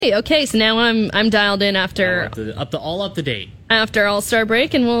Hey, okay, so now I'm dialed in after Up to date after All-Star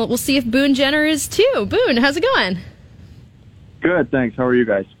break, and we'll see if Boone Jenner is too. Boone, how's it going? Good, thanks. How are you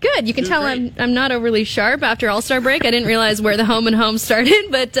guys? Good. You can tell I'm not overly sharp after All-Star break. I didn't realize where the home and home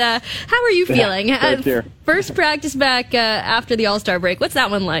started, but how are you feeling? First practice back after the All-Star break. What's that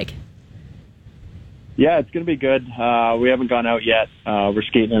one like? Yeah, it's going to be good. We haven't gone out yet. We're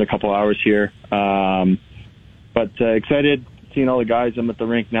skating in a couple hours here. But excited seeing all the guys. I'm at the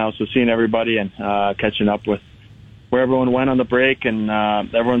rink now, so seeing everybody and catching up with where everyone went on the break, and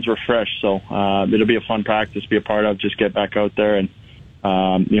everyone's refreshed. So it'll be a fun practice to be a part of. Just get back out there, and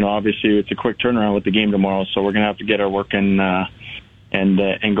obviously it's a quick turnaround with the game tomorrow, so we're gonna have to get our work in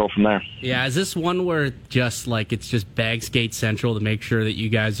and go from there. Yeah, is this one where it's just bag skate central to make sure that you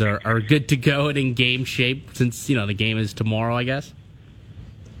guys are good to go and in game shape since the game is tomorrow, I guess?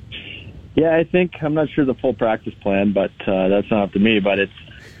 Yeah, I'm not sure the full practice plan, but that's not up to me. But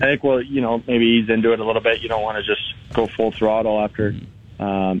I think maybe ease into it a little bit. You don't want to just go full throttle after,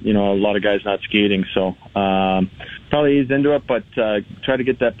 a lot of guys not skating. So probably ease into it, but try to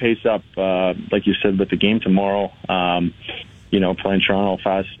get that pace up, like you said, with the game tomorrow. Playing Toronto,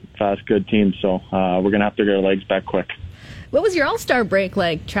 fast, good team. So we're going to have to get our legs back quick. What was your All-Star break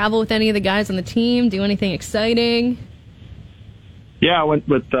like? Travel with any of the guys on the team? Do anything exciting? Yeah, I went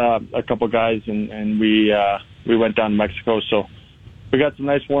with a couple guys, and we went down to Mexico. So we got some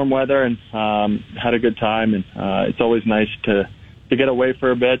nice warm weather and had a good time. And it's always nice to get away for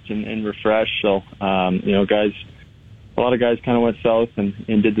a bit and refresh. So, guys, a lot of guys kind of went south and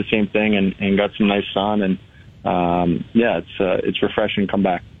did the same thing and got some nice sun. And, it's refreshing to come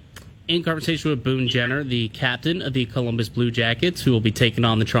back. In conversation with Boone Jenner, the captain of the Columbus Blue Jackets, who will be taking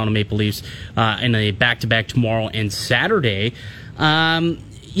on the Toronto Maple Leafs in a back-to-back tomorrow and Saturday.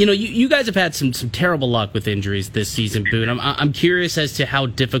 You guys have had some terrible luck with injuries this season, Boone. I'm curious as to how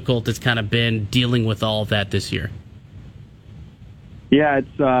difficult it's kind of been dealing with all of that this year. Yeah,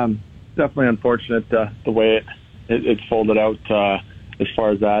 it's definitely unfortunate the way it's folded out as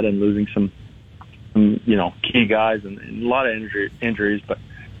far as that, and losing some key guys and a lot of injuries, but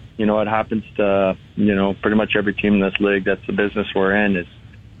it happens to pretty much every team in this league. That's the business we're in. Is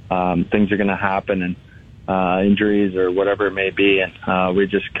things are going to happen, and injuries or whatever it may be, and we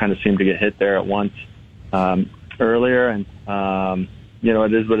just kind of seem to get hit there at once earlier, and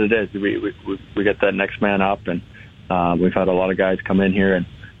it is what it is. We get that next man up, and we've had a lot of guys come in here and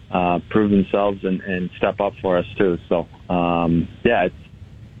prove themselves and step up for us too. So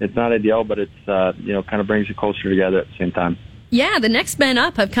it's not ideal, but it's kind of brings you closer together at the same time. Yeah, the next men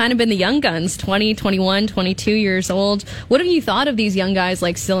up have kind of been the young guns, 20, 21, 22 years old. What have you thought of these young guys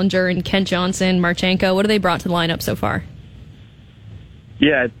like Sillinger and Kent Johnson, Marchenko? What have they brought to the lineup so far?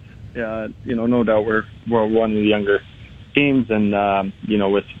 Yeah, it's, no doubt we're one of the younger teams, and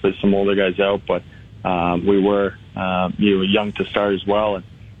with some older guys out, but we were young to start as well,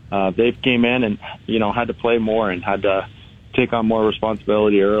 and they came in and had to play more and had to take on more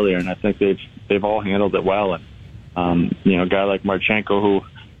responsibility earlier, and I think they've all handled it well. And a guy like Marchenko, who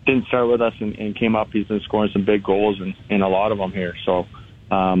didn't start with us and came up, he's been scoring some big goals and a lot of them here. So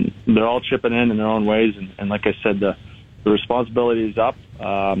they're all chipping in their own ways, and like I said, the responsibility is up,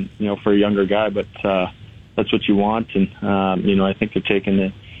 for a younger guy, but that's what you want, and I think they're taking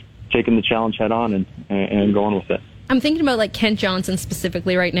the challenge head on and going with it. I'm thinking about like Kent Johnson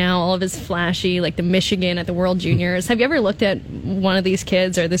specifically right now, all of his flashy, like the Michigan at the World Juniors. Have you ever looked at one of these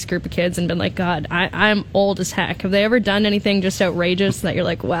kids or this group of kids and been like, God, I'm old as heck? Have they ever done anything just outrageous that you're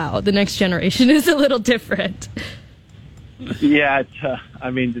like, wow, the next generation is a little different? Yeah,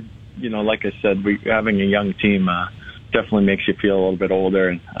 like I said, having a young team definitely makes you feel a little bit older,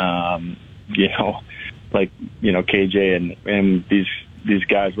 and KJ and these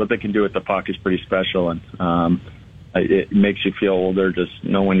guys, what they can do with the puck is pretty special, and it makes you feel older just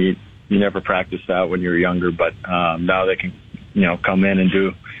knowing you never practiced that when you were younger, but now they can come in and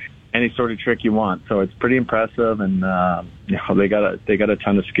do any sort of trick you want. So it's pretty impressive, and they got a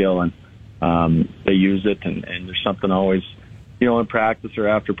ton of skill, and they use it, and there's something always in practice or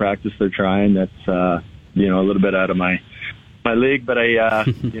after practice they're trying that's a little bit out of my league, but I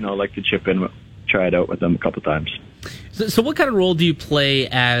like to chip in, try it out with them a couple times. So what kind of role do you play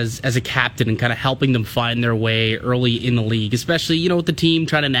as a captain in kind of helping them find their way early in the league, especially, with the team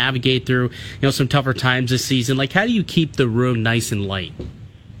trying to navigate through, some tougher times this season? Like, how do you keep the room nice and light?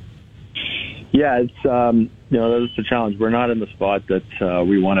 Yeah, it's, that's the challenge. We're not in the spot that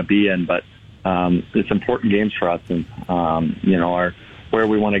we want to be in, but it's important games for us, and, where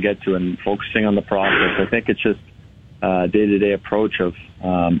we want to get to and focusing on the process. I think it's just a day-to-day approach of,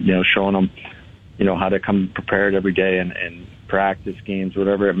 showing them, how to come prepared every day and practice games,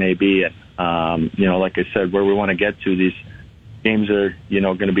 whatever it may be. And, like I said, where we want to get to, these games are,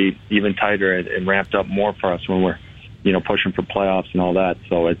 going to be even tighter and ramped up more for us when we're, pushing for playoffs and all that.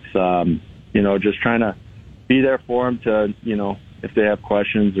 So it's, just trying to be there for them to, if they have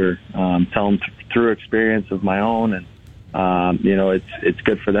questions or tell them through experience of my own. And, it's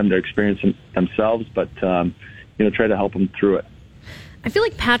good for them to experience it themselves, but, try to help them through it. I feel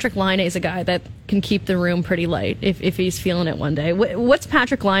like Patrik Laine is a guy that can keep the room pretty light if he's feeling it one day. What's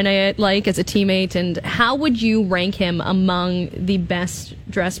Patrik Laine like as a teammate, and how would you rank him among the best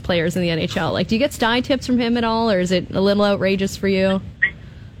dressed players in the NHL? Like, do you get sty tips from him at all, or is it a little outrageous for you?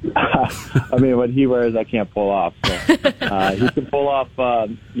 I mean, what he wears, I can't pull off. So, he can pull off, a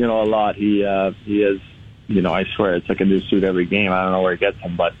lot. He is, I swear it's like a new suit every game. I don't know where he gets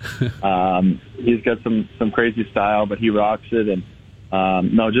them, but he's got some crazy style, but he rocks it. And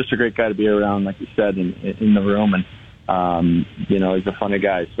just a great guy to be around, like you said, in the room. And, he's a funny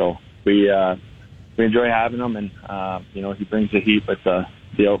guy. So we enjoy having him, and, he brings the heat with the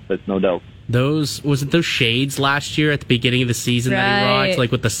outfits, no doubt. Was it those shades last year at the beginning of the season that he rocked,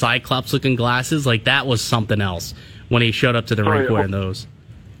 like with the Cyclops looking glasses? Like, that was something else when he showed up to the rink wearing those.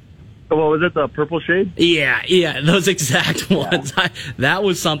 Well, was it the purple shade? Yeah, those exact ones. That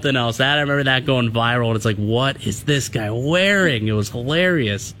was something else. I remember that going viral, and it's like, what is this guy wearing? It was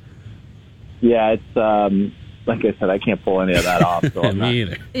hilarious. Yeah, it's like I said, I can't pull any of that off, so I'm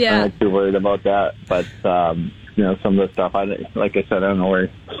not too worried about that. But some of the stuff, like I said, I don't know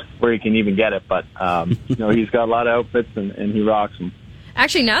where he can even get it, but he's got a lot of outfits and he rocks them.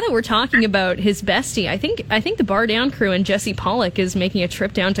 Actually, now that we're talking about his bestie, I think the Bar Down crew and Jesse Pollock is making a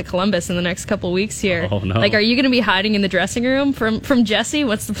trip down to Columbus in the next couple of weeks here. Oh, no. Like, are you going to be hiding in the dressing room from Jesse?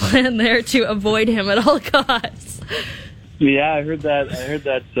 What's the plan there to avoid him at all costs? Yeah, I heard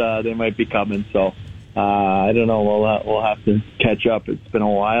that they might be coming. So I don't know. We'll have to catch up. It's been a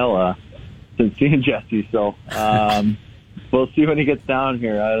while since seeing Jesse, so. We'll see when he gets down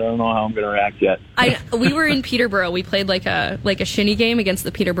here. I don't know how I'm going to react yet. We were in Peterborough. We played like a shinny game against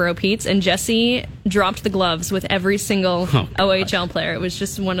the Peterborough Petes, and Jesse dropped the gloves with every single OHL player. It was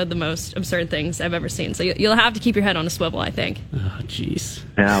just one of the most absurd things I've ever seen. So you'll have to keep your head on a swivel, I think. Oh, jeez.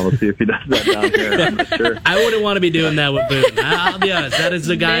 Yeah, we'll see if he does that down here. I'm not sure. I wouldn't want to be doing that with Boone. I'll be honest. That is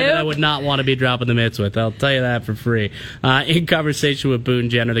the guy that I would not want to be dropping the mitts with. I'll tell you that for free. In conversation with Boone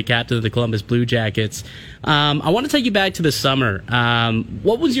Jenner, the captain of the Columbus Blue Jackets, I want to take you back to the summer.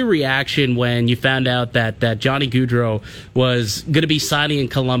 What was your reaction when you found out that Johnny Gaudreau was going to be signing in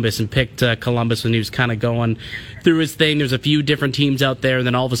Columbus and picked Columbus when he was kind of going through his thing? There's a few different teams out there, and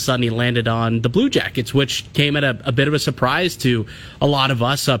then all of a sudden he landed on the Blue Jackets, which came at a bit of a surprise to a lot of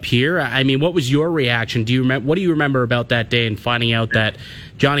us up here. I mean, what was your reaction? What do you remember about that day and finding out that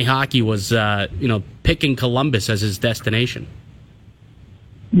Johnny Hockey was picking Columbus as his destination?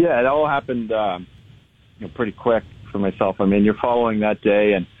 Yeah, it all happened pretty quick for myself. I mean, you're following that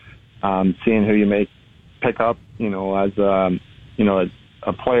day and seeing who you may pick up, as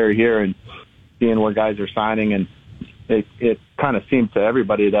a player here, and seeing what guys are signing, and it kind of seemed to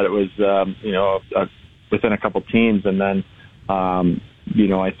everybody that it was within a couple teams, and then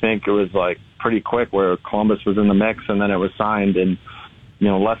I think it was like pretty quick where Columbus was in the mix, and then it was signed in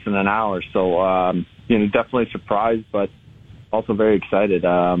less than an hour. So definitely surprised, but also very excited.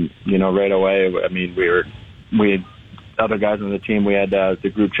 Right away. I mean, we had other guys on the team. We had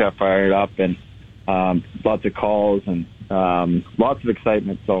the group chat fired up, and lots of calls and lots of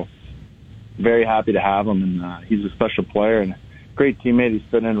excitement. So very happy to have him, and he's a special player and a great teammate. He's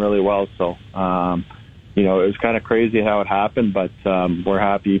fit in really well. So it was kind of crazy how it happened, but we're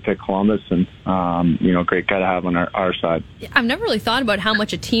happy he picked Columbus, and great guy to have on our side. I've never really thought about how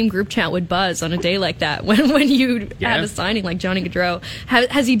much a team group chat would buzz on a day like that when you had a signing like Johnny Gaudreau.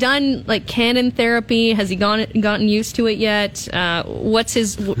 Has he done like cannon therapy? Has he gotten used to it yet? What's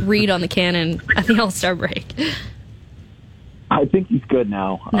his read on the cannon at the All-Star break? I think he's good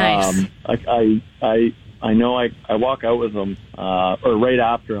now. Nice. I know I walk out with him or right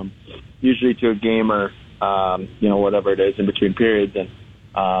after him, usually to a game or whatever it is in between periods, and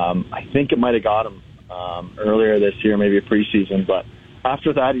I think it might have got him earlier this year, maybe a preseason, but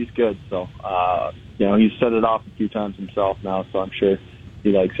after that he's good. So he's set it off a few times himself now, so I'm sure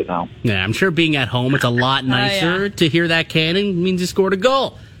he likes it now. Yeah, I'm sure being at home, it's a lot nicer to hear that cannon. It means you scored a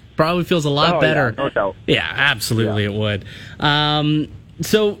goal. Probably feels a lot better. Yeah, no doubt. Yeah, absolutely it would.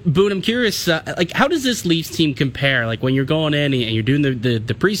 So, Boone, I'm curious, how does this Leafs team compare? Like, when you're going in and you're doing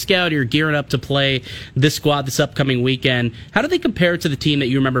the pre-scout, you're gearing up to play this squad this upcoming weekend, how do they compare to the team that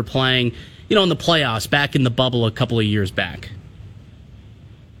you remember playing, in the playoffs, back in the bubble a couple of years back?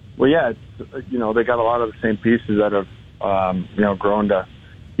 Well, yeah, it's, they got a lot of the same pieces that have grown to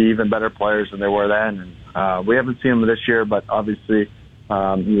be even better players than they were then. And we haven't seen them this year, but obviously,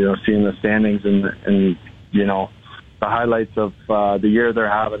 seeing the standings and the highlights of the year they're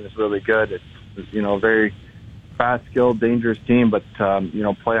having is really good. It's a very fast, skilled, dangerous team, but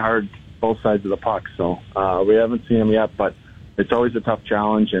play hard both sides of the puck. So we haven't seen them yet, but it's always a tough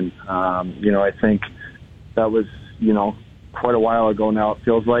challenge. And I think that was quite a while ago now. It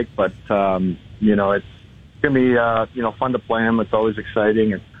feels like, but it's gonna be fun to play them. It's always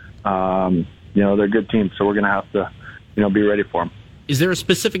exciting, and they're a good team, so we're gonna have to be ready for them. Is there a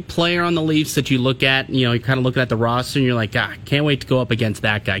specific player on the Leafs that you look at, you're kind of looking at the roster and you're like, can't wait to go up against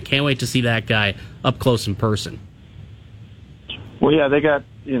that guy. Can't wait to see that guy up close in person. Well, yeah, they got,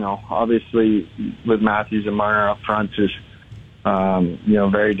 obviously with Matthews and Marner up front, is,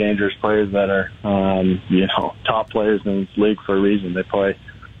 very dangerous players that are, top players in this league for a reason. They play,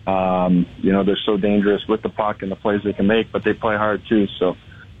 they're so dangerous with the puck and the plays they can make, but they play hard too. So,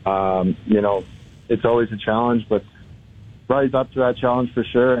 it's always a challenge, but Rise up to that challenge for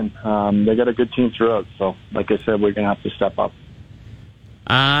sure, and they got a good team throughout. So, like I said, we're going to have to step up.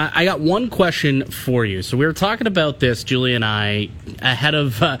 I got one question for you. So we were talking about this, Julie and I, ahead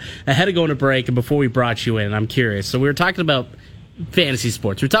of going to break and before we brought you in. I'm curious. So we were talking about fantasy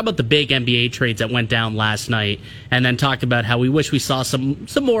sports. We were talking about the big NBA trades that went down last night, and then talked about how we wish we saw some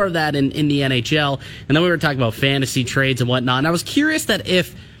more of that in the NHL. And then we were talking about fantasy trades and whatnot. And I was curious that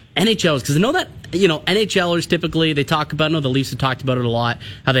if NHLers, because I know that, NHLers typically, they talk about, I know the Leafs have talked about it a lot,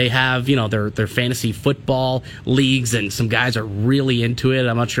 how they have, their fantasy football leagues, and some guys are really into it.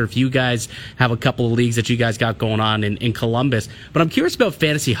 I'm not sure if you guys have a couple of leagues that you guys got going on in Columbus, but I'm curious about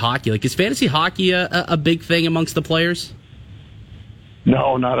fantasy hockey. Like, is fantasy hockey a big thing amongst the players?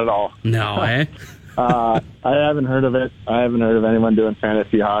 No, not at all. No, eh? I haven't heard of it. I haven't heard of anyone doing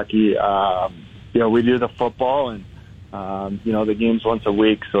fantasy hockey. We do the football and the games once a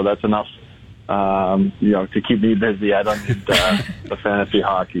week, so that's enough, to keep me busy. I don't need the fantasy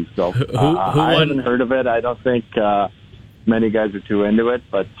hockey. So I haven't heard of it. I don't think many guys are too into it,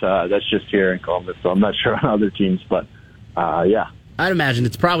 but that's just here in Columbus, so I'm not sure on other teams, but yeah. I'd imagine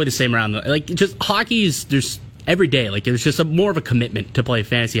it's probably the same around. Just hockey is, there's every day, there's just more of a commitment to play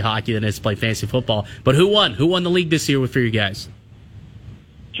fantasy hockey than it is to play fantasy football. But who won? Who won the league this year for you guys?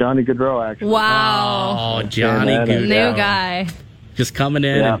 Johnny Gaudreau, actually. Wow. Oh, Johnny Gaudreau. New guy. Just coming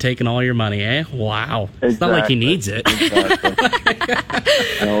in and taking all your money, eh? Wow. Exactly. It's not like he needs it. Exactly.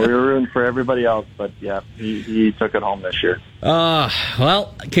 We were rooting for everybody else, but yeah, he took it home this year.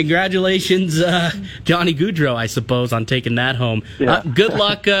 Well, congratulations, Johnny Gaudreau, I suppose, on taking that home. Yeah. Good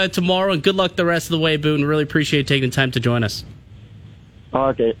luck tomorrow, and good luck the rest of the way, Boone. Really appreciate taking the time to join us.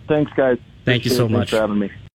 Okay. Thanks, guys. Thank you so much. Thanks for having me.